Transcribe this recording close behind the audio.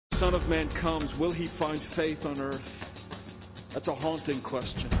Son of Man comes, will he find faith on earth? That's a haunting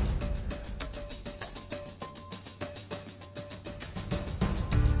question.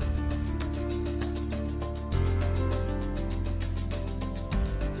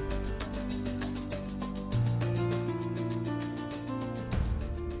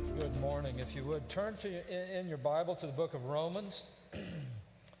 Good morning. If you would, turn in your Bible to the book of Romans.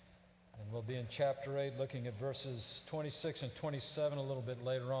 And we'll be in chapter 8, looking at verses 26 and 27 a little bit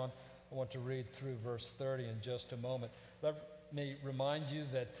later on. I want to read through verse 30 in just a moment. Let me remind you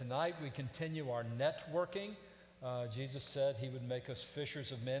that tonight we continue our networking. Jesus said he would make us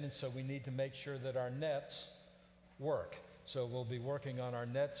fishers of men, and so we need to make sure that our nets work. So we'll be working on our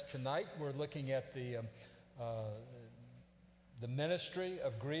nets tonight. We're looking at the ministry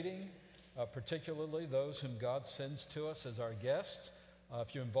of greeting, particularly those whom God sends to us as our guests.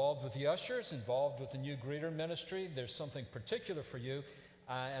 If you're involved with the ushers, involved with the new greeter ministry, there's something particular for you,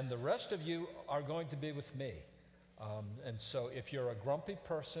 and the rest of you are going to be with me. And so if you're a grumpy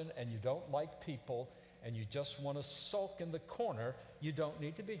person and you don't like people and you just want to sulk in the corner, you don't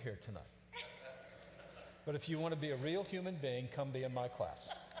need to be here tonight. But if you want to be a real human being, come be in my class.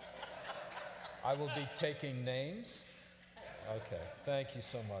 I will be taking names. Okay, thank you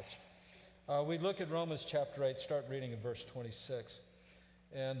so much. We look at Romans chapter 8, start reading in verse 26.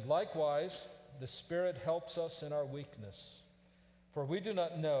 And likewise, the Spirit helps us in our weakness. For we do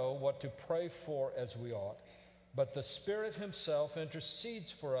not know what to pray for as we ought, but the Spirit himself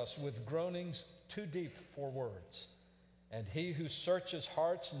intercedes for us with groanings too deep for words. And he who searches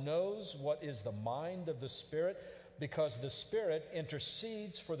hearts knows what is the mind of the Spirit, because the Spirit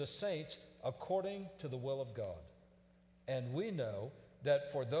intercedes for the saints according to the will of God. And we know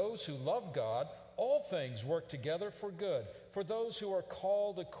that for those who love God, all things work together for good, for those who are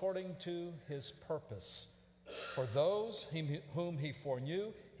called according to his purpose. For those whom he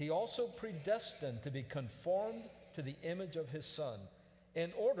foreknew, he also predestined to be conformed to the image of his Son,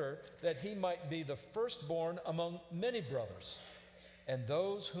 in order that he might be the firstborn among many brothers. And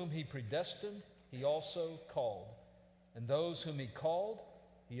those whom he predestined, he also called. And those whom he called,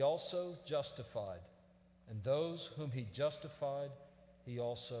 he also justified. And those whom he justified, he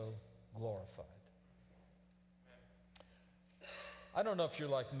also glorified. I don't know if you're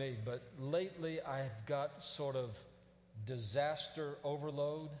like me, but lately I've got sort of disaster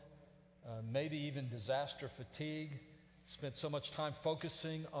overload, maybe even disaster fatigue. Spent so much time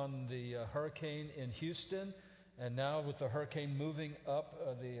focusing on the hurricane in Houston, and now with the hurricane moving up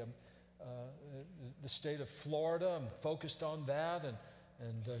the state of Florida, I'm focused on that,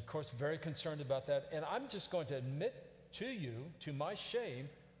 and of course very concerned about that. And I'm just going to admit to you, to my shame,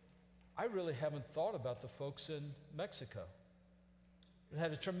 I really haven't thought about the folks in Mexico. It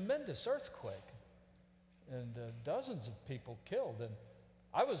had a tremendous earthquake and dozens of people killed. And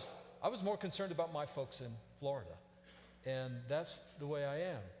I was more concerned about my folks in Florida. And that's the way I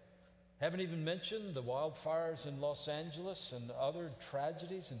am. Haven't even mentioned the wildfires in Los Angeles and other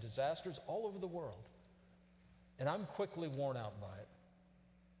tragedies and disasters all over the world. And I'm quickly worn out by it.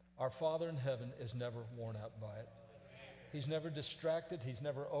 Our Father in heaven is never worn out by it. He's never distracted. He's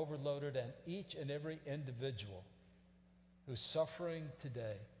never overloaded. And each and every individual who's suffering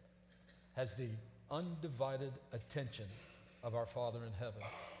today has the undivided attention of our Father in heaven.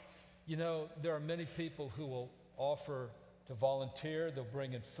 You know, there are many people who will offer to volunteer. They'll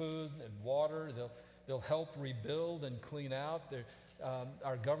bring in food and water. They'll help rebuild and clean out.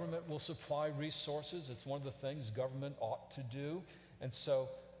 Our government will supply resources. It's one of the things government ought to do. And so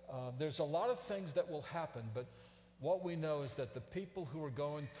there's a lot of things that will happen, but what we know is that the people who are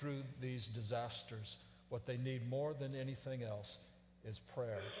going through these disasters, what they need more than anything else is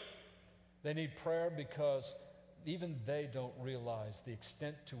prayer. They need prayer because even they don't realize the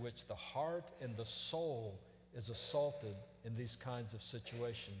extent to which the heart and the soul is assaulted in these kinds of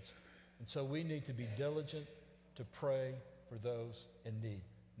situations. And so we need to be diligent to pray for those in need.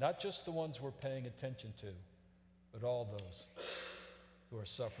 Not just the ones we're paying attention to, but all those who are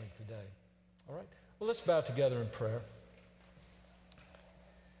suffering today. All right? Well, let's bow together in prayer.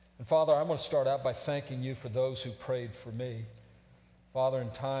 And Father, I want to start out by thanking you for those who prayed for me. Father, in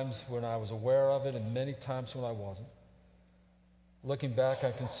times when I was aware of it and many times when I wasn't. Looking back,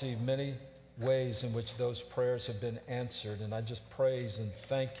 I can see many ways in which those prayers have been answered, and I just praise and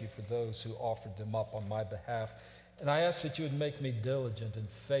thank you for those who offered them up on my behalf. And I ask that you would make me diligent and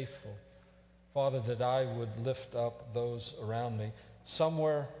faithful, Father, that I would lift up those around me.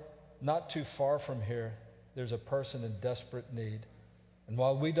 Somewhere not too far from here, there's a person in desperate need. And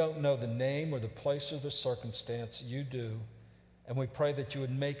while we don't know the name or the place or the circumstance, you do. And we pray that you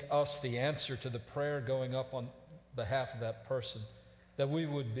would make us the answer to the prayer going up on behalf of that person, that we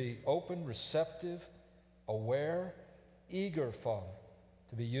would be open, receptive, aware, eager, Father,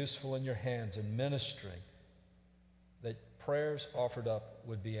 to be useful in your hands in ministering, that prayers offered up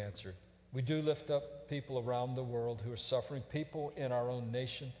would be answered. We do lift up people around the world who are suffering, people in our own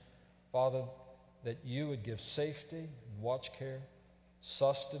nation. Father, that you would give safety and watch care,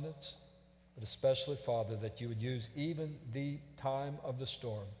 sustenance, but especially, Father, that you would use even the time of the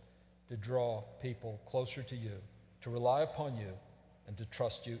storm to draw people closer to you, to rely upon you, and to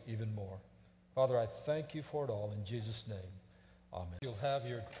trust you even more. Father, I thank you for it all in Jesus' name. Amen. You'll have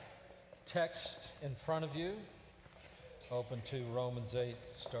your text in front of you. Open to Romans 8,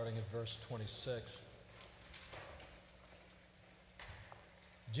 starting at verse 26.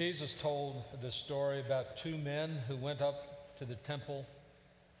 Jesus told the story about two men who went up to the temple,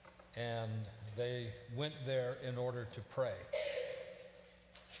 and they went there in order to pray.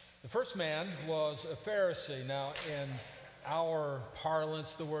 The first man was a Pharisee. Now, in our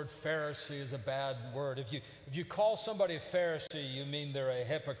parlance, the word Pharisee is a bad word. If you call somebody a Pharisee, you mean they're a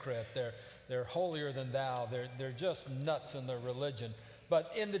hypocrite. They're holier than thou. They're just nuts in their religion.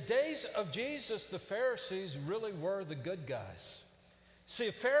 But in the days of Jesus, the Pharisees really were the good guys. See,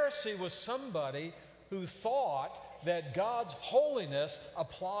 a Pharisee was somebody who thought that God's holiness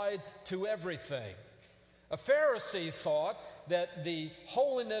applied to everything. A Pharisee thought that the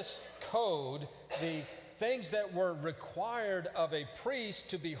holiness code, the things that were required of a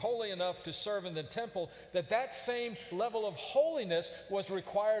priest to be holy enough to serve in the temple, that same level of holiness was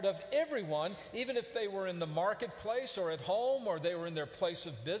required of everyone, even if they were in the marketplace or at home or they were in their place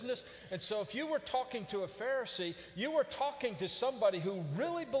of business. And so if you were talking to a Pharisee, you were talking to somebody who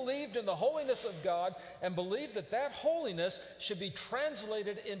really believed in the holiness of God and believed that holiness should be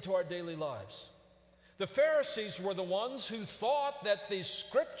translated into our daily lives. The Pharisees were the ones who thought that the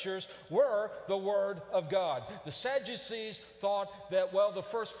scriptures were the word of God. The Sadducees thought that, well, the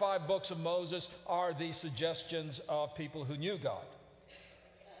first 5 books of Moses are the suggestions of people who knew God.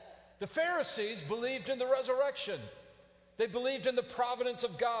 The Pharisees believed in the resurrection. They believed in the providence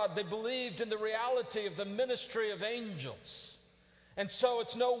of God. They believed in the reality of the ministry of angels. And so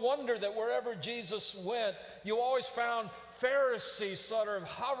it's no wonder that wherever Jesus went, you always found Pharisees sort of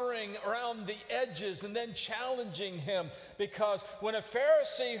hovering around the edges and then challenging him, because when a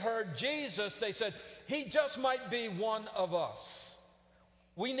Pharisee heard Jesus, they said, he just might be one of us.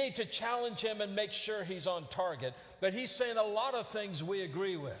 We need to challenge him and make sure he's on target, but he's saying a lot of things we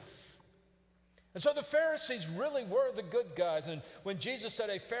agree with. And so the Pharisees really were the good guys. And when Jesus said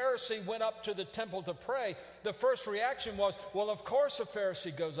a Pharisee went up to the temple to pray, the first reaction was, well, of course a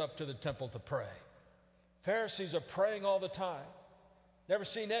Pharisee goes up to the temple to pray. Pharisees are praying all the time. Never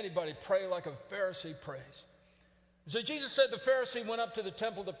seen anybody pray like a Pharisee prays. So Jesus said the Pharisee went up to the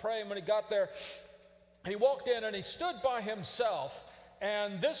temple to pray, and when he got there, he walked in and he stood by himself.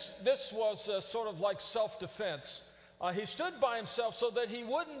 And this was sort of like self-defense. He stood by himself so that he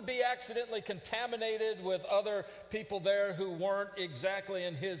wouldn't be accidentally contaminated with other people there who weren't exactly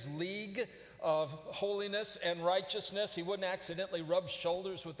in his league of holiness and righteousness. He wouldn't accidentally rub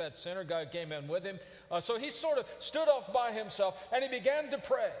shoulders with that sinner guy who came in with him. So he sort of stood off by himself, and he began to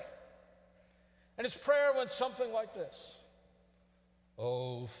pray. And his prayer went something like this.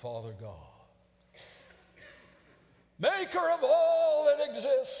 Oh, Father God, maker of all that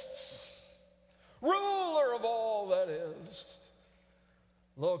exists, ruler of all that is,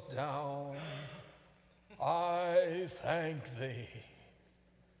 look down, I thank thee.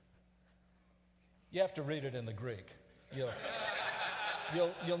 You have to read it in the Greek.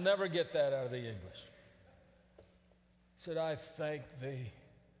 You'll never get that out of the English. He said, I thank thee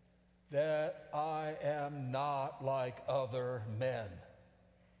that I am not like other men.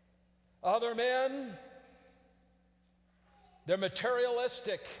 Other men, they're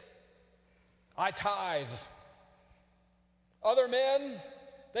materialistic. I tithe. Other men,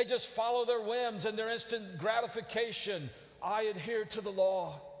 they just follow their whims and their instant gratification. I adhere to the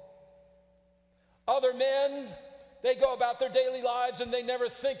law. Other men, they go about their daily lives and they never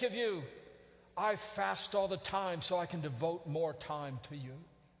think of you. I fast all the time so I can devote more time to you.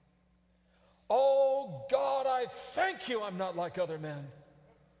 Oh God, I thank you I'm not like other men.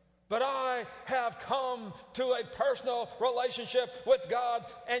 But I have come to a personal relationship with God,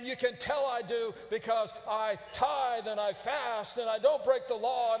 and you can tell I do because I tithe and I fast and I don't break the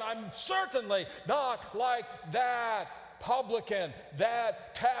law, and I'm certainly not like that publican,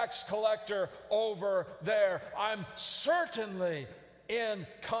 that tax collector over there. I'm certainly in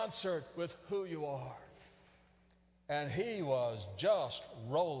concert with who you are. And he was just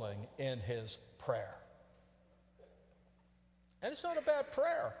rolling in his prayer. And it's not a bad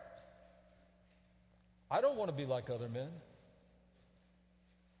prayer. I don't want to be like other men.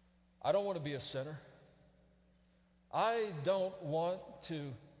 I don't want to be a sinner. I don't want to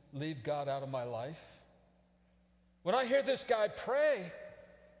leave God out of my life. When I hear this guy pray,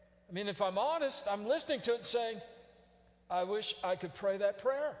 I mean, if I'm honest, I'm listening to it and saying, I wish I could pray that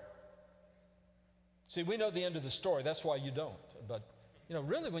prayer. See, we know the end of the story. That's why you don't. But,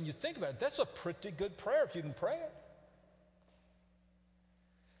 really, when you think about it, that's a pretty good prayer if you can pray it.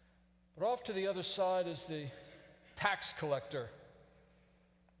 But off to the other side is the tax collector,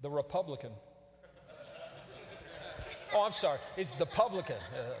 the Republican. Oh, I'm sorry. It's the publican.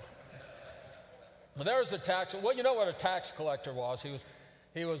 Well, there's the tax. Well, you know what a tax collector was.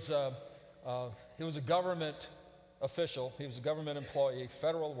 He was a government official. He was a government employee,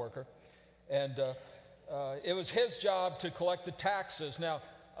 federal worker, and it was his job to collect the taxes. Now,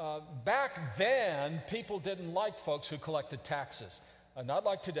 back then, people didn't like folks who collected taxes. Not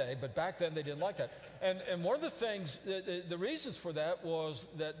like today, but back then they didn't like that. And one of the things, the reasons for that was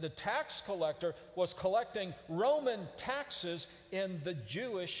that the tax collector was collecting Roman taxes in the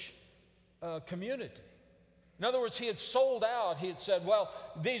Jewish community. In other words, he had sold out. He had said, well,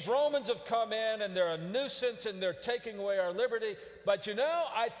 these Romans have come in and they're a nuisance and they're taking away our liberty. But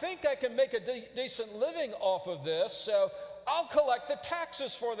I think I can make a decent living off of this, so I'll collect the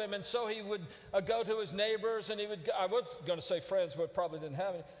taxes for them. And so he would go to his neighbors, and I was going to say friends, but probably didn't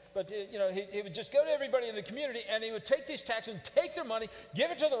have any. But, he would just go to everybody in the community, and he would take these taxes and take their money,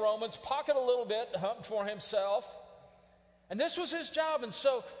 give it to the Romans, pocket a little bit for himself. And this was his job. And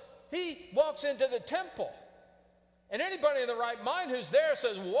so he walks into the temple. And anybody in the right mind who's there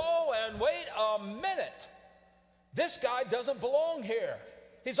says, whoa, and wait a minute. This guy doesn't belong here.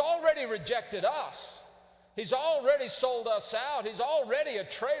 He's already rejected us. He's already sold us out. He's already a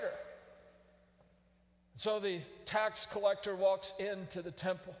traitor. So the tax collector walks into the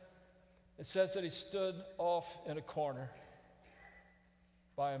temple. It says that he stood off in a corner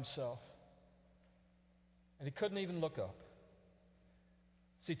by himself. And he couldn't even look up.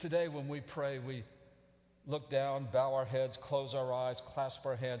 See, today when we pray, we look down, bow our heads, close our eyes, clasp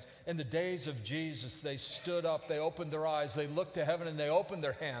our hands. In the days of Jesus, they stood up, they opened their eyes, they looked to heaven, and they opened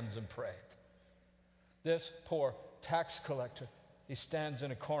their hands and prayed. This poor tax collector, he stands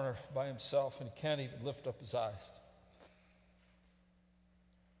in a corner by himself and he can't even lift up his eyes.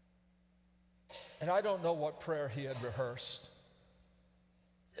 And I don't know what prayer he had rehearsed.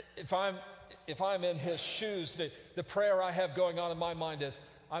 If I'm in his shoes, the prayer I have going on in my mind is,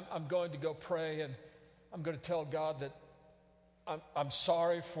 I'm going to go pray and I'm going to tell God that I'm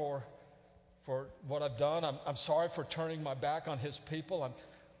sorry for what I've done. I'm sorry for turning my back on his people.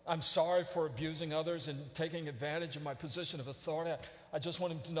 I'm sorry for abusing others and taking advantage of my position of authority. I just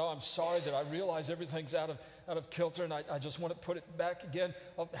want him to know I'm sorry that I realize everything's out of kilter, and I just want to put it back again.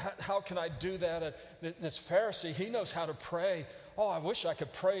 How can I do that? This Pharisee, he knows how to pray. Oh, I wish I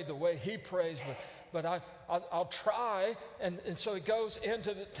could pray the way he prays, but I'll try. And so he goes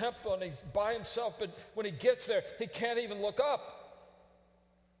into the temple, and he's by himself, but when he gets there, he can't even look up.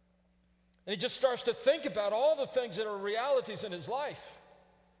 And he just starts to think about all the things that are realities in his life.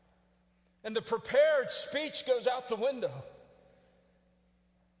 And the prepared speech goes out the window.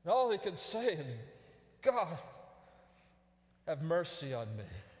 And all he can say is, God, have mercy on me,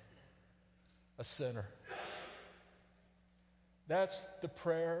 a sinner. That's the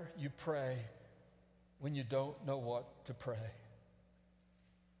prayer you pray when you don't know what to pray.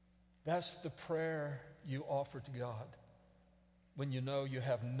 That's the prayer you offer to God when you know you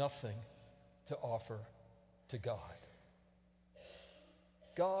have nothing to offer to God.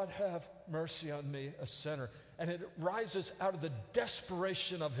 God, have mercy on me, a sinner. And it rises out of the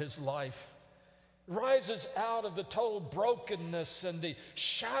desperation of his life. Rises out of the total brokenness and the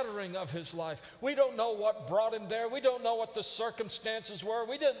shattering of his life. We don't know what brought him there. We don't know what the circumstances were.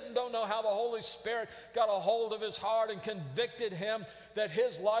 We don't know how the Holy Spirit got a hold of his heart and convicted him that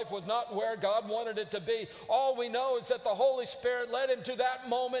his life was not where God wanted it to be. All we know is that the Holy Spirit led him to that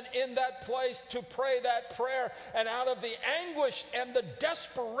moment in that place to pray that prayer. And out of the anguish and the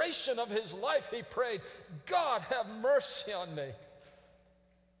desperation of his life, he prayed, God, have mercy on me.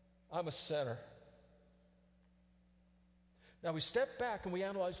 I'm a sinner. Now we step back and we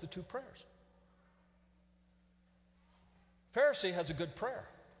analyze the two prayers. Pharisee has a good prayer.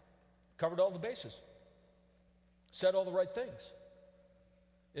 Covered all the bases. Said all the right things.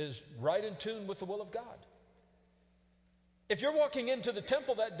 Is right in tune with the will of God. If you're walking into the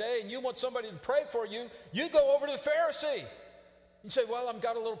temple that day and you want somebody to pray for you, you go over to the Pharisee. You say, well, I've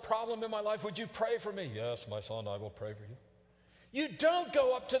got a little problem in my life. Would you pray for me? Yes, my son, I will pray for you. You don't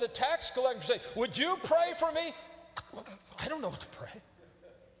go up to the tax collector and say, would you pray for me? I don't know what to pray.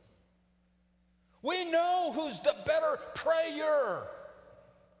 We know who's the better prayer.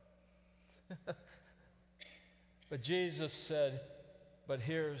 But Jesus said, but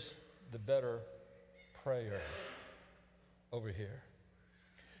here's the better prayer over here.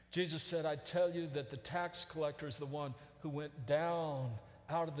 Jesus said, I tell you that the tax collector is the one who went down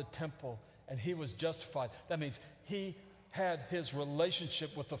out of the temple and he was justified. That means he had his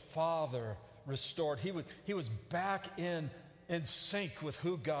relationship with the Father restored. He was back in sync with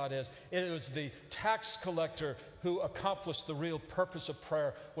who God is. It was the tax collector who accomplished the real purpose of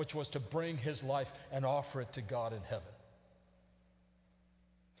prayer, which was to bring his life and offer it to God in heaven.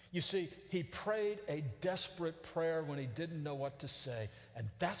 You see, he prayed a desperate prayer when he didn't know what to say, and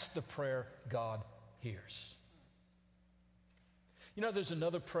that's the prayer God hears. You know, there's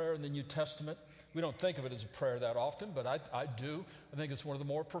another prayer in the New Testament. We don't think of it as a prayer that often, but I do. I think it's one of the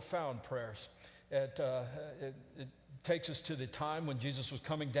more profound prayers. It takes us to the time when Jesus was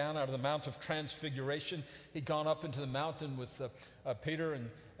coming down out of the Mount of Transfiguration. He'd gone up into the mountain with Peter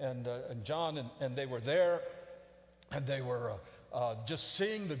and John, and they were there, and they were just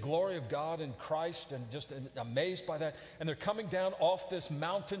seeing the glory of God in Christ and just amazed by that. And they're coming down off this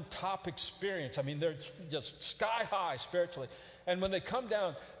mountaintop experience. I mean, they're just sky high spiritually. And when they come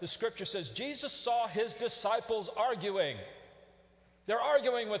down, the scripture says, Jesus saw his disciples arguing. They're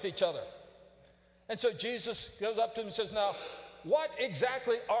arguing with each other. And so Jesus goes up to him and says, now, what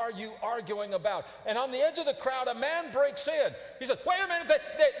exactly are you arguing about? And on the edge of the crowd, a man breaks in. He says, wait a minute,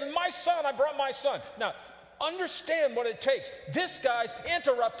 my son, I brought my son. Now, understand what it takes. This guy's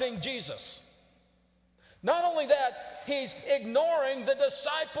interrupting Jesus. Not only that, he's ignoring the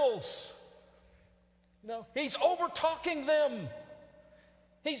disciples. No, he's over-talking them.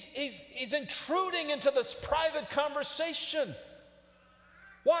 He's intruding into this private conversation.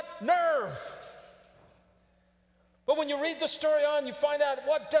 What nerve! But when you read the story on, you find out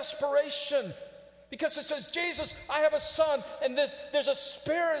what desperation. Because it says, Jesus, I have a son, and there's a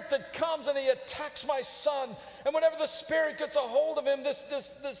spirit that comes and he attacks my son. And whenever the spirit gets a hold of him,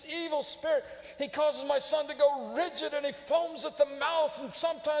 this evil spirit, he causes my son to go rigid and he foams at the mouth. And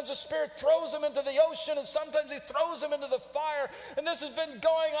sometimes the spirit throws him into the ocean and sometimes he throws him into the fire. And this has been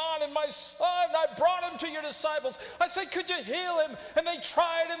going on. And my son, I brought him to your disciples. I said, could you heal him? And they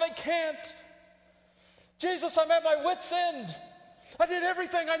tried and they can't. Jesus, I'm at my wit's end. I did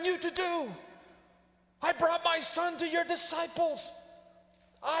everything I knew to do. I brought my son to your disciples.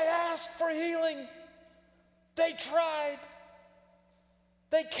 I asked for healing. They tried.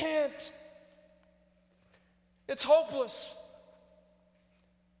 They can't. It's hopeless.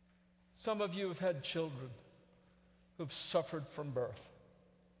 Some of you have had children who've suffered from birth,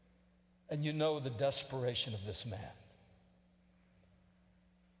 and you know the desperation of this man.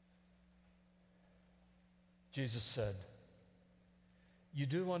 Jesus said, you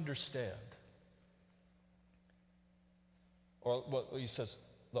do understand. Or well, he says,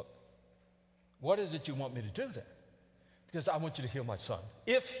 look, what is it you want me to do then? Because I want you to heal my son.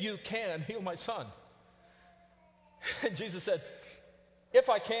 If you can, heal my son. And Jesus said, if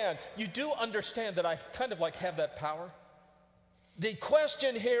I can, you do understand that I kind of like have that power? The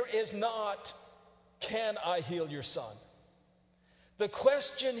question here is not, can I heal your son? The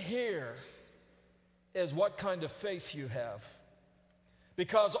question here is what kind of faith you have.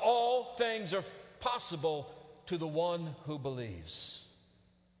 Because all things are possible to the one who believes.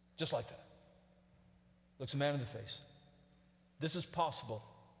 Just like that. Looks a man in the face. This is possible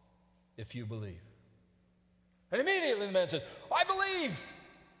if you believe. And immediately the man says, I believe.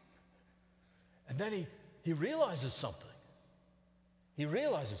 And then he realizes something. He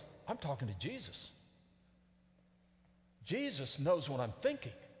realizes, I'm talking to Jesus. Jesus knows what I'm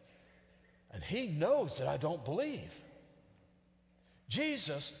thinking. And he knows that I don't believe.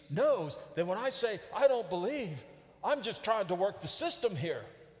 Jesus knows that when I say I don't believe, I'm just trying to work the system here.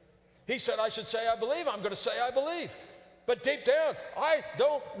 He said I should say I believe. I'm going to say I believe. But deep down, I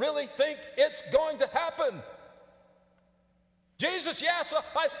don't really think it's going to happen. Jesus, yes,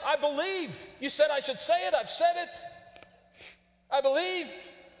 I believe. You said I should say it. I've said it. I believe.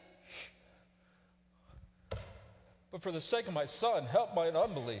 But for the sake of my son, help my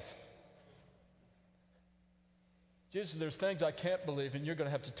unbelief. Jesus, there's things I can't believe, and you're going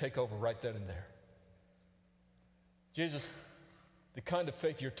to have to take over right then and there. Jesus, the kind of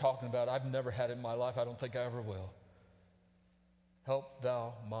faith you're talking about, I've never had in my life. I don't think I ever will. Help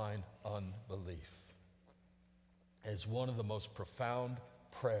thou mine unbelief. It's one of the most profound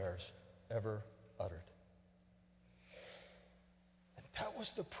prayers ever uttered. And that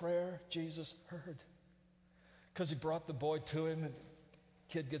was the prayer Jesus heard. Because he brought the boy to him, and the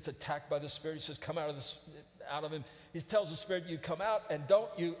kid gets attacked by the spirit. He says, come out of him. He tells the spirit, you come out and don't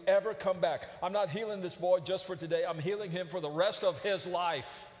you ever come back. I'm not healing this boy just for today. I'm healing him for the rest of his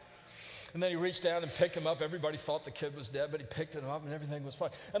life. And then he reached down and picked him up. Everybody thought the kid was dead, but he picked him up and everything was fine.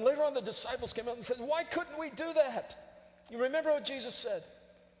 And later on, the disciples came up and said, why couldn't we do that? You remember what Jesus said?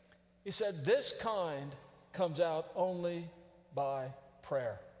 He said, this kind comes out only by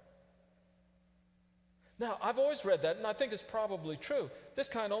prayer. Now, I've always read that, and I think it's probably true. This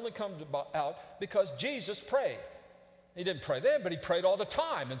kind only comes out because Jesus prayed. He didn't pray then, but he prayed all the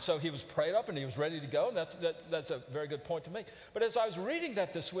time. And so he was prayed up and he was ready to go. And that's a very good point to make. But as I was reading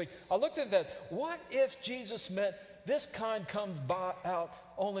that this week, I looked at that. What if Jesus meant this kind comes out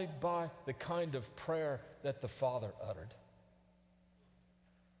only by the kind of prayer that the Father uttered?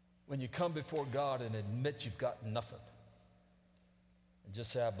 When you come before God and admit you've got nothing. And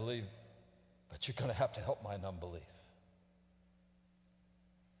just say, I believe, but you're going to have to help my unbelief.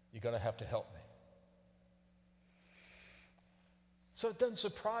 You're going to have to help me. So it doesn't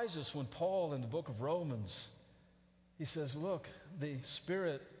surprise us when Paul in the book of Romans, he says, look, the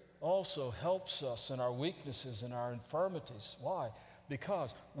Spirit also helps us in our weaknesses and our infirmities. Why?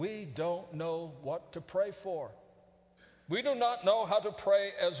 Because we don't know what to pray for. We do not know how to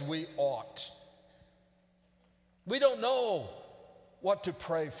pray as we ought. We don't know what to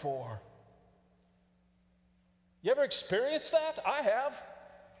pray for. You ever experienced that? I have.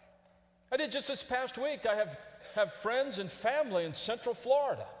 I did just this past week. I have friends and family in Central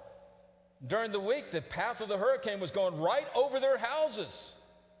Florida. During the week, the path of the hurricane was going right over their houses.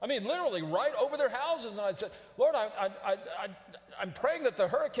 I mean, literally right over their houses. And I said, Lord, I'm praying that the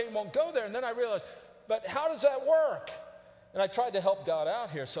hurricane won't go there. And then I realized, but how does that work? And I tried to help God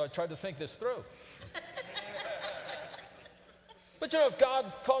out here, so I tried to think this through. But you know, if God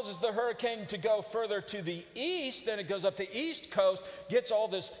causes the hurricane to go further to the east, then it goes up the east coast, gets all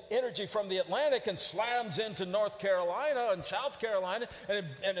this energy from the Atlantic and slams into North Carolina and South Carolina, and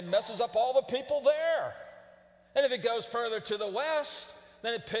it messes up all the people there. And if it goes further to the west,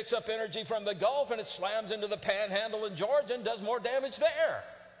 then it picks up energy from the Gulf and it slams into the Panhandle in Georgia and does more damage there.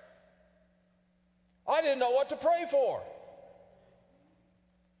 I didn't know what to pray for.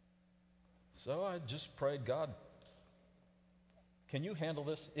 So I just prayed, God, can you handle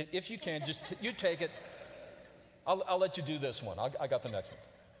this? If you can, just you take it. I'll let you do this one. I got the next one.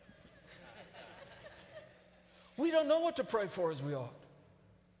 We don't know what to pray for as we ought.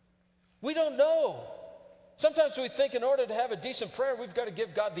 We don't know. Sometimes we think in order to have a decent prayer, we've got to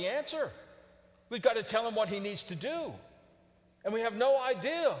give God the answer. We've got to tell him what he needs to do. And we have no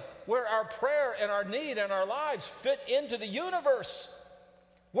idea where our prayer and our need and our lives fit into the universe.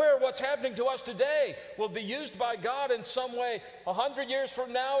 Where what's happening to us today will be used by God in some way 100 years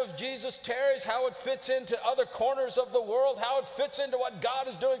from now if Jesus tarries, how it fits into other corners of the world, how it fits into what God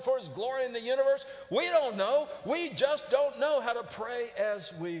is doing for his glory in the universe. We don't know. We just don't know how to pray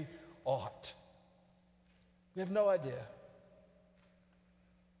as we ought. We have no idea.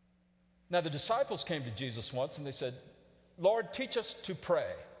 Now the disciples came to Jesus once and they said, Lord, teach us to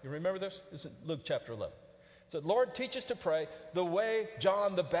pray. You remember this? This is Luke chapter 11. Said, Lord, teach us to pray the way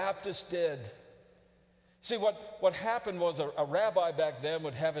John the Baptist did. See, what happened was a rabbi back then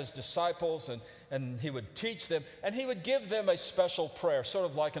would have his disciples and he would teach them, and he would give them a special prayer, sort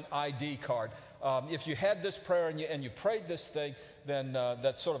of like an ID card. If you had this prayer and you prayed this thing, then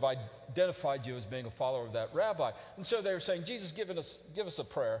that sort of identified you as being a follower of that rabbi. And so they were saying, Jesus, give us a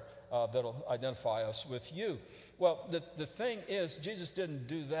prayer that'll identify us with you. Well, the thing is, Jesus didn't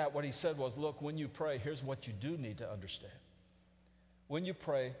do that. What he said was, look, when you pray, here's what you do need to understand. When you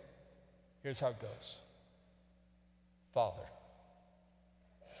pray, here's how it goes. Father.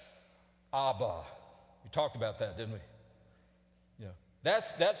 Abba. We talked about that, didn't we? Yeah.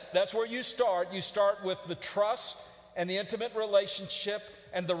 That's where you start. You start with the trust and the intimate relationship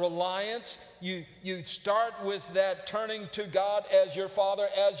and the reliance. You start with that turning to God as your Father,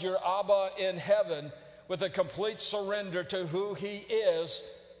 as your Abba in heaven, with a complete surrender to who he is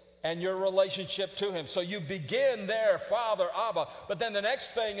and your relationship to him. So you begin there, Father, Abba. But then the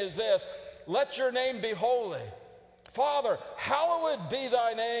next thing is this: let your name be holy. Father, hallowed be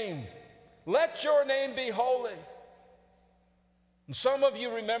thy name. Let your name be holy. And some of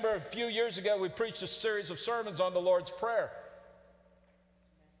you remember a few years ago we preached a series of sermons on the Lord's Prayer.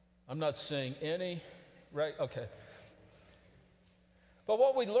 I'm not saying any, right? Okay. But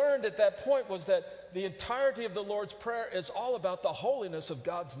what we learned at that point was that the entirety of the Lord's Prayer is all about the holiness of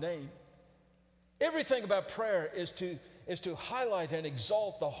God's name. Everything about prayer is to highlight and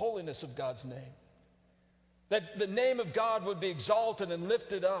exalt the holiness of God's name. That the name of God would be exalted and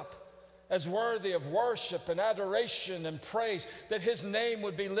lifted up. as worthy of worship and adoration and praise, that his name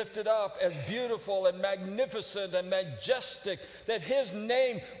would be lifted up as beautiful and magnificent and majestic, that his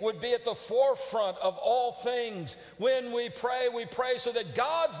name would be at the forefront of all things. When we pray so that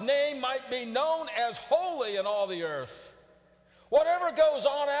God's name might be known as holy in all the earth. Whatever goes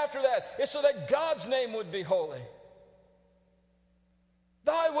on after that is so that God's name would be holy.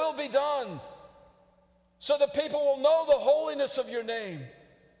 Thy will be done, so that people will know the holiness of your name.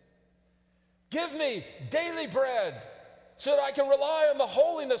 Give me daily bread so that I can rely on the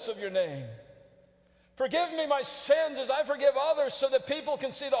holiness of your name. Forgive me my sins as I forgive others so that people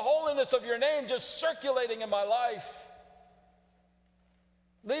can see the holiness of your name just circulating in my life.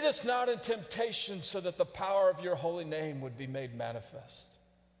 Lead us not in temptation so that the power of your holy name would be made manifest.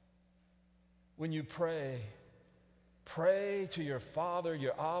 When you pray to your Father,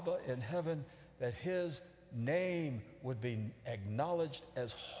 your Abba in heaven, that his name would be acknowledged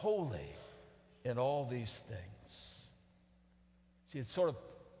as holy in all these things. See, it sort of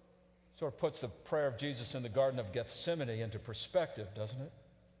puts the prayer of Jesus in the Garden of Gethsemane into perspective, doesn't it?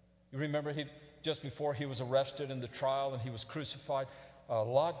 You remember just before he was arrested in the trial and he was crucified, a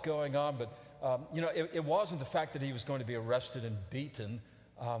lot going on, but it wasn't the fact that he was going to be arrested and beaten.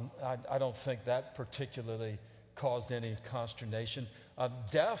 I don't think that particularly caused any consternation.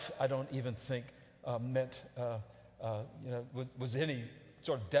 Death, I don't even think was any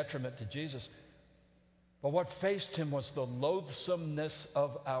sort of detriment to Jesus. But what faced him was the loathsomeness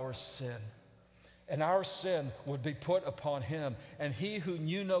of our sin. And our sin would be put upon him. And he who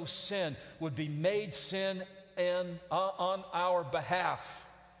knew no sin would be made sin on our behalf.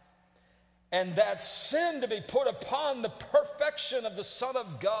 And that sin to be put upon the perfection of the Son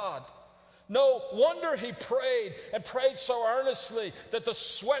of God. No wonder he prayed and prayed so earnestly that the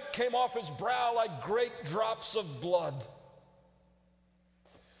sweat came off his brow like great drops of blood.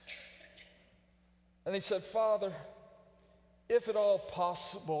 And he said, Father, if at all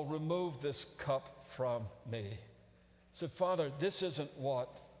possible, remove this cup from me. He said, Father, this isn't what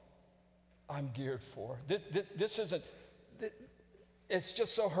I'm geared for. This isn't, it's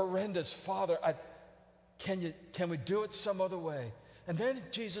just so horrendous. Father, can we do it some other way? And then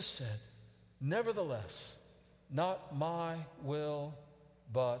Jesus said, nevertheless, not my will,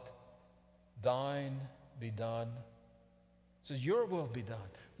 but thine be done. So your will be done.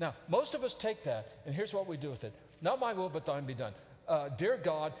 Now, most of us take that, and here's what we do with it. Not my will, but thine be done. Dear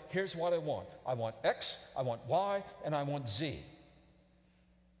God, here's what I want. I want X, I want Y, and I want Z.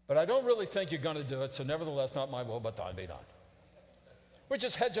 But I don't really think you're going to do it, so nevertheless, not my will, but thine be done. We're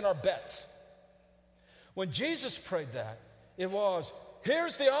just hedging our bets. When Jesus prayed that, it was,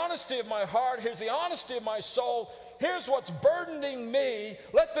 here's the honesty of my heart, here's the honesty of my soul, here's what's burdening me,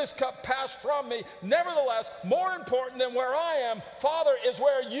 let this cup pass from me. Nevertheless, more important than where I am, Father, is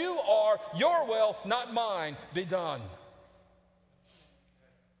where you are, your will, not mine, be done.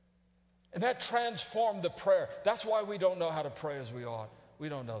 And that transformed the prayer. That's why we don't know how to pray as we ought. We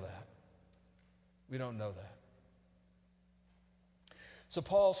don't know that. We don't know that. So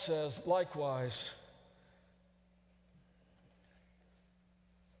Paul says, likewise,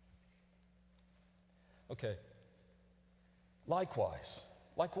 okay, likewise,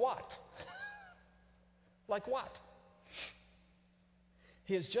 like what? Like what?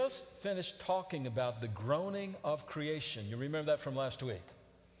 He has just finished talking about the groaning of creation. You remember that from last week.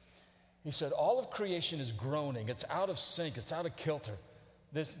 He said all of creation is groaning. It's out of sync. It's out of kilter.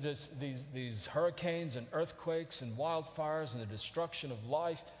 These hurricanes and earthquakes and wildfires and the destruction of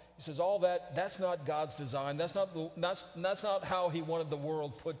life. He says all that's not God's design. That's not how he wanted the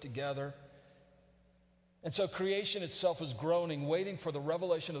world put together. And so creation itself is groaning, waiting for the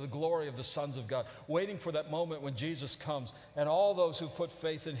revelation of the glory of the sons of God, waiting for that moment when Jesus comes and all those who put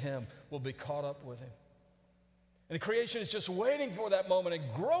faith in him will be caught up with him. And creation is just waiting for that moment and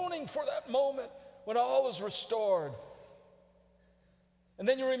groaning for that moment when all is restored. And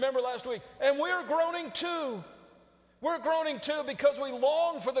then you remember last week, and we're groaning too. We're groaning too because we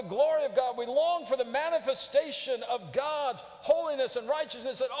long for the glory of God. We long for the manifestation of God's holiness and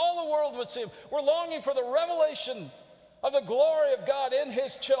righteousness that all the world would see him. We're longing for the revelation of the glory of God in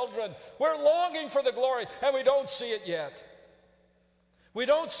his children. We're longing for the glory, and we don't see it yet. We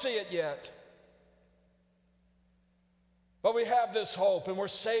don't see it yet. But we have this hope, and we're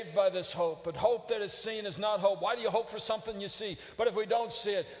saved by this hope. But hope that is seen is not hope. Why do you hope for something you see? But if we don't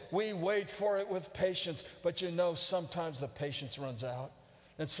see it, we wait for it with patience. But you know, sometimes the patience runs out.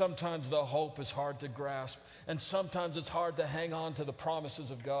 And sometimes the hope is hard to grasp. And sometimes it's hard to hang on to the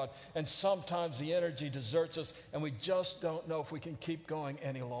promises of God. And sometimes the energy deserts us, and we just don't know if we can keep going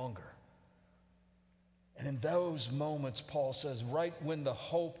any longer. And in those moments, Paul says, right when the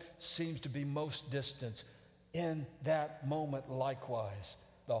hope seems to be most distant, in that moment, likewise,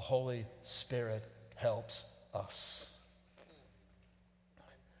 the Holy Spirit helps us.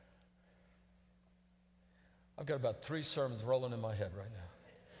 I've got about 3 sermons rolling in my head right now.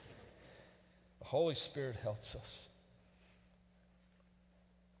 The Holy Spirit helps us.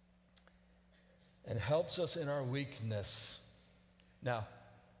 And helps us in our weakness. Now,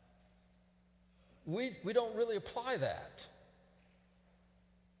 we don't really apply that.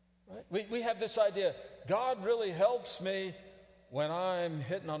 Right? We have this idea, God really helps me when I'm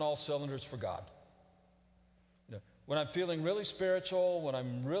hitting on all cylinders for God. You know, when I'm feeling really spiritual, when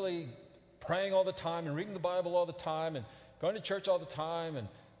I'm really praying all the time and reading the Bible all the time and going to church all the time and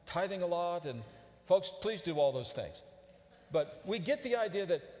tithing a lot. And folks, please do all those things. But we get the idea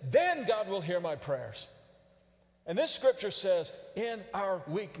that then God will hear my prayers. And this scripture says, in our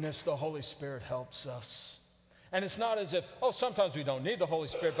weakness, the Holy Spirit helps us. And it's not as if, sometimes we don't need the Holy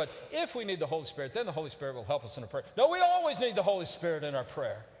Spirit, but if we need the Holy Spirit, then the Holy Spirit will help us in our prayer. No, we always need the Holy Spirit in our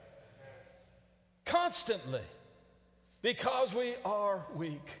prayer. Constantly. Because we are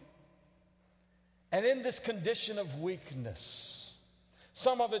weak. And in this condition of weakness,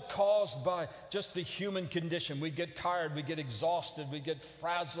 some of it caused by just the human condition. We get tired, we get exhausted, we get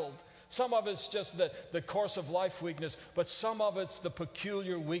frazzled. Some of it's just the course of life weakness, but some of it's the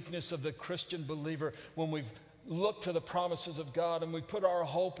peculiar weakness of the Christian believer when we've looked to the promises of God and we put our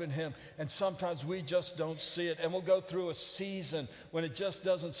hope in Him, and sometimes we just don't see it. And we'll go through a season when it just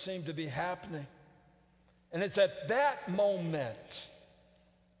doesn't seem to be happening. And it's at that moment,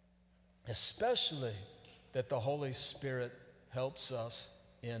 especially, that the Holy Spirit helps us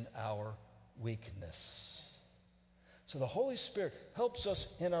in our weakness. So the Holy Spirit helps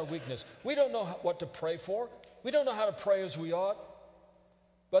us in our weakness. We don't know what to pray for. We don't know how to pray as we ought.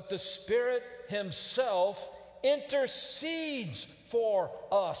 But the Spirit Himself intercedes for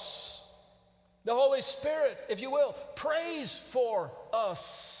us. The Holy Spirit, if you will, prays for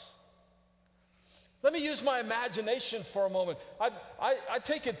us. Let me use my imagination for a moment. I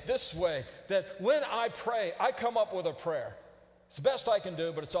take it this way, that when I pray, I come up with a prayer. It's the best I can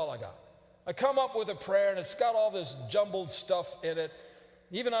do, but it's all I got. I come up with a prayer, and it's got all this jumbled stuff in it.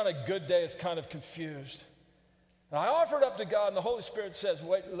 Even on a good day, it's kind of confused. And I offer it up to God, and the Holy Spirit says,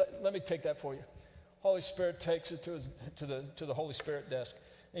 wait, let me take that for you. Holy Spirit takes it to the Holy Spirit desk.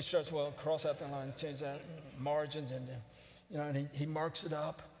 And he starts, cross out the line, change that, margins, and he marks it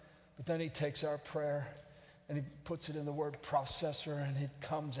up. But then he takes our prayer, and he puts it in the word processor, and it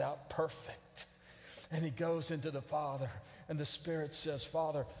comes out perfect. And he goes into the Father, and the Spirit says,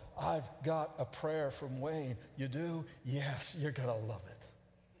 Father, I've got a prayer from Wayne. You do? Yes, you're going to love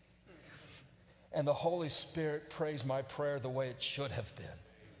it. And the Holy Spirit prays my prayer the way it should have been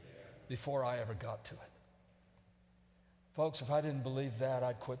before I ever got to it. Folks, if I didn't believe that,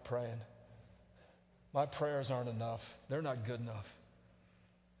 I'd quit praying. My prayers aren't enough. They're not good enough.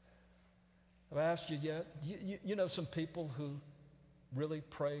 Have I asked you yet? You know some people who really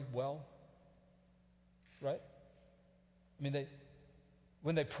pray well? Right? I mean,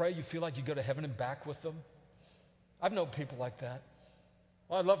 when they pray, you feel like you go to heaven and back with them. I've known people like that.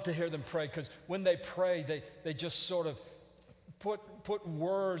 Well, I love to hear them pray, because when they pray, they just sort of put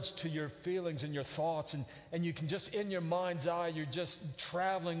words to your feelings and your thoughts, and you can just, in your mind's eye, you're just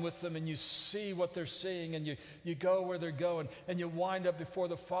traveling with them, and you see what they're seeing, and you go where they're going, and you wind up before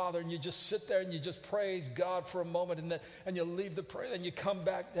the Father, and you just sit there and you just praise God for a moment, and you leave the prayer, and you come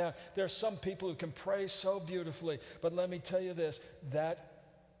back down. There are some people who can pray so beautifully, but let me tell you this, that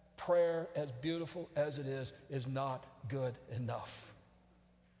prayer, as beautiful as it is not good enough.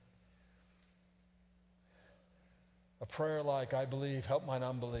 A prayer like, I believe, help mine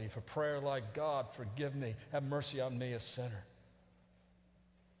unbelief. A prayer like, God, forgive me, have mercy on me, a sinner.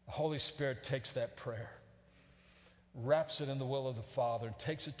 The Holy Spirit takes that prayer, wraps it in the will of the Father, and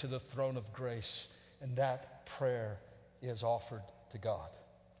takes it to the throne of grace, and that prayer is offered to God.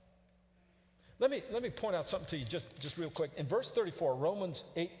 Let me point out something to you just real quick. In verse 34, Romans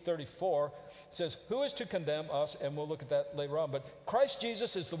 8:34 says, who is to condemn us? And we'll look at that later on. But Christ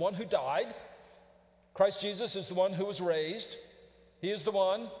Jesus is the one who died. Christ Jesus is the one who was raised. He is the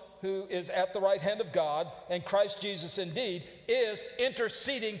one who is at the right hand of God, and Christ Jesus indeed is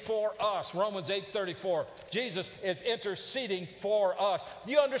interceding for us. Romans 8:34. Jesus is interceding for us.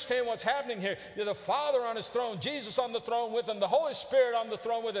 Do you understand what's happening here? You're the Father on His throne, Jesus on the throne with Him, the Holy Spirit on the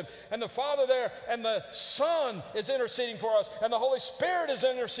throne with Him, and the Father there, and the Son is interceding for us, and the Holy Spirit is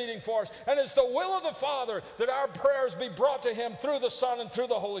interceding for us. And it's the will of the Father that our prayers be brought to Him through the Son and through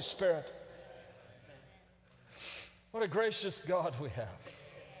the Holy Spirit. What a gracious God we have.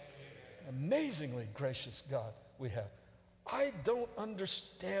 amazingly gracious God we have. I don't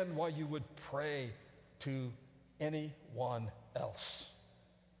understand why you would pray to anyone else.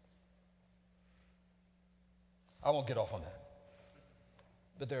 I won't get off on that.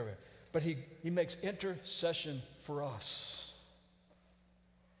 But there we are. But he makes intercession for us.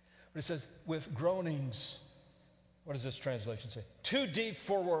 But it says, with groanings, what does this translation say? Too deep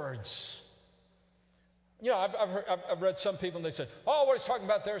for words. You know, I've read some people and they said, oh, what he's talking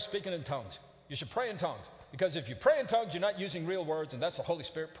about there is speaking in tongues. You should pray in tongues. Because if you pray in tongues, you're not using real words, and that's the Holy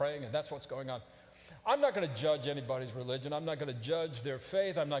Spirit praying, and that's what's going on. I'm not going to judge anybody's religion. I'm not going to judge their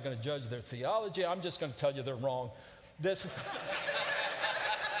faith. I'm not going to judge their theology. I'm just going to tell you they're wrong. This...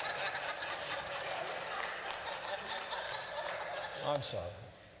 I'm sorry.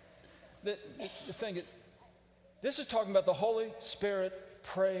 The thing is, this is talking about the Holy Spirit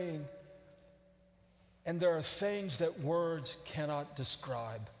praying, and there are things that words cannot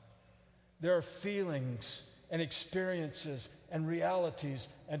describe. There are feelings and experiences and realities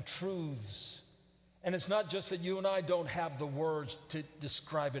and truths. And it's not just that you and I don't have the words to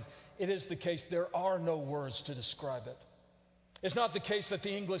describe it. It is the case there are no words to describe it. It's not the case that the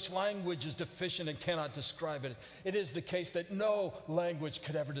English language is deficient and cannot describe it. It is the case that no language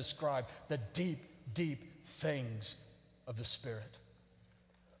could ever describe the deep, deep things of the Spirit.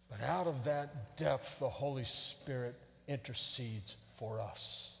 But out of that depth, the Holy Spirit intercedes for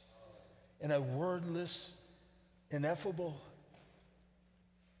us in a wordless, ineffable,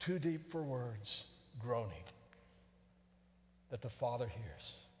 too deep for words, groaning that the Father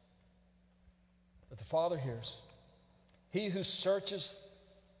hears. That the Father hears. He who searches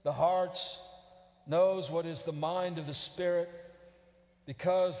the hearts knows what is the mind of the Spirit,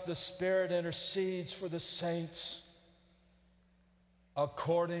 because the Spirit intercedes for the saints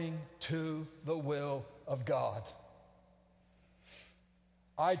according to the will of God.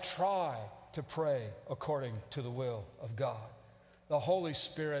 I try to pray according to the will of God. The Holy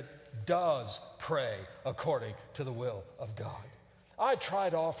Spirit does pray according to the will of God. I try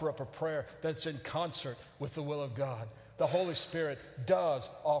to offer up a prayer that's in concert with the will of God. The Holy Spirit does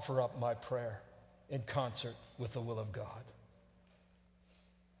offer up my prayer in concert with the will of God.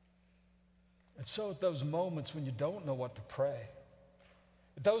 And so at those moments when you don't know what to pray,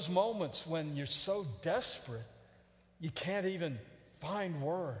 at those moments when you're so desperate you can't even find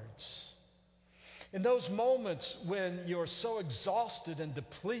words, in those moments when you're so exhausted and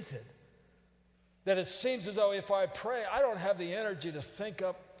depleted that it seems as though if I pray, I don't have the energy to think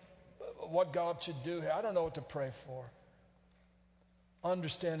up what God should do here. I don't know what to pray for.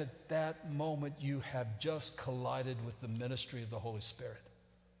 Understand at that moment you have just collided with the ministry of the Holy Spirit.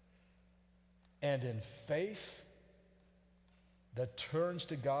 And in faith that turns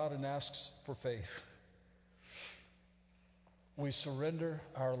to God and asks for faith, we surrender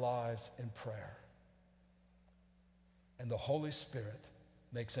our lives in prayer. And the Holy Spirit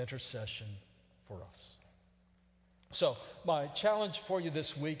makes intercession for us. So, my challenge for you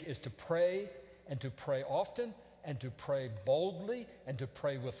this week is to pray, and to pray often, and to pray boldly, and to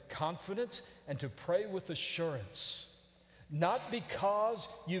pray with confidence, and to pray with assurance. Not because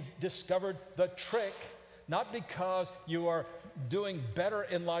you've discovered the trick, not because you are doing better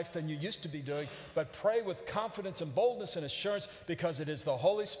in life than you used to be doing, but pray with confidence and boldness and assurance, because it is the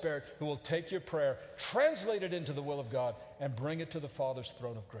Holy Spirit who will take your prayer, translate it into the will of God, and bring it to the Father's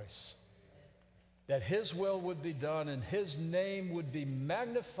throne of grace. That His will would be done and His name would be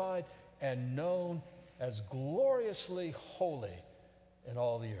magnified and known as gloriously holy in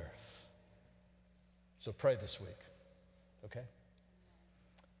all the earth. So pray this week, okay?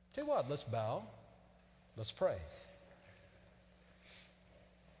 Tell you what, let's bow. Let's pray.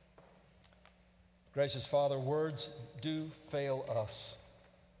 Gracious Father, words do fail us,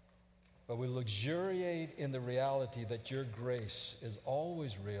 but we luxuriate in the reality that your grace is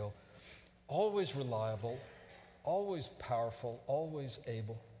always real, always reliable, always powerful, always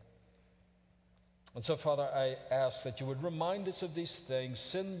able. And so, Father, I ask that you would remind us of these things,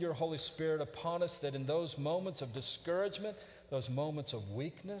 send your Holy Spirit upon us, that in those moments of discouragement, those moments of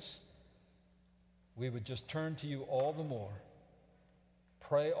weakness, we would just turn to you all the more,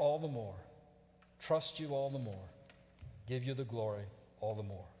 pray all the more, trust you all the more, give you the glory all the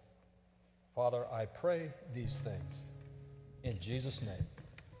more. Father, I pray these things in Jesus' name.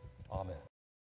 Amen.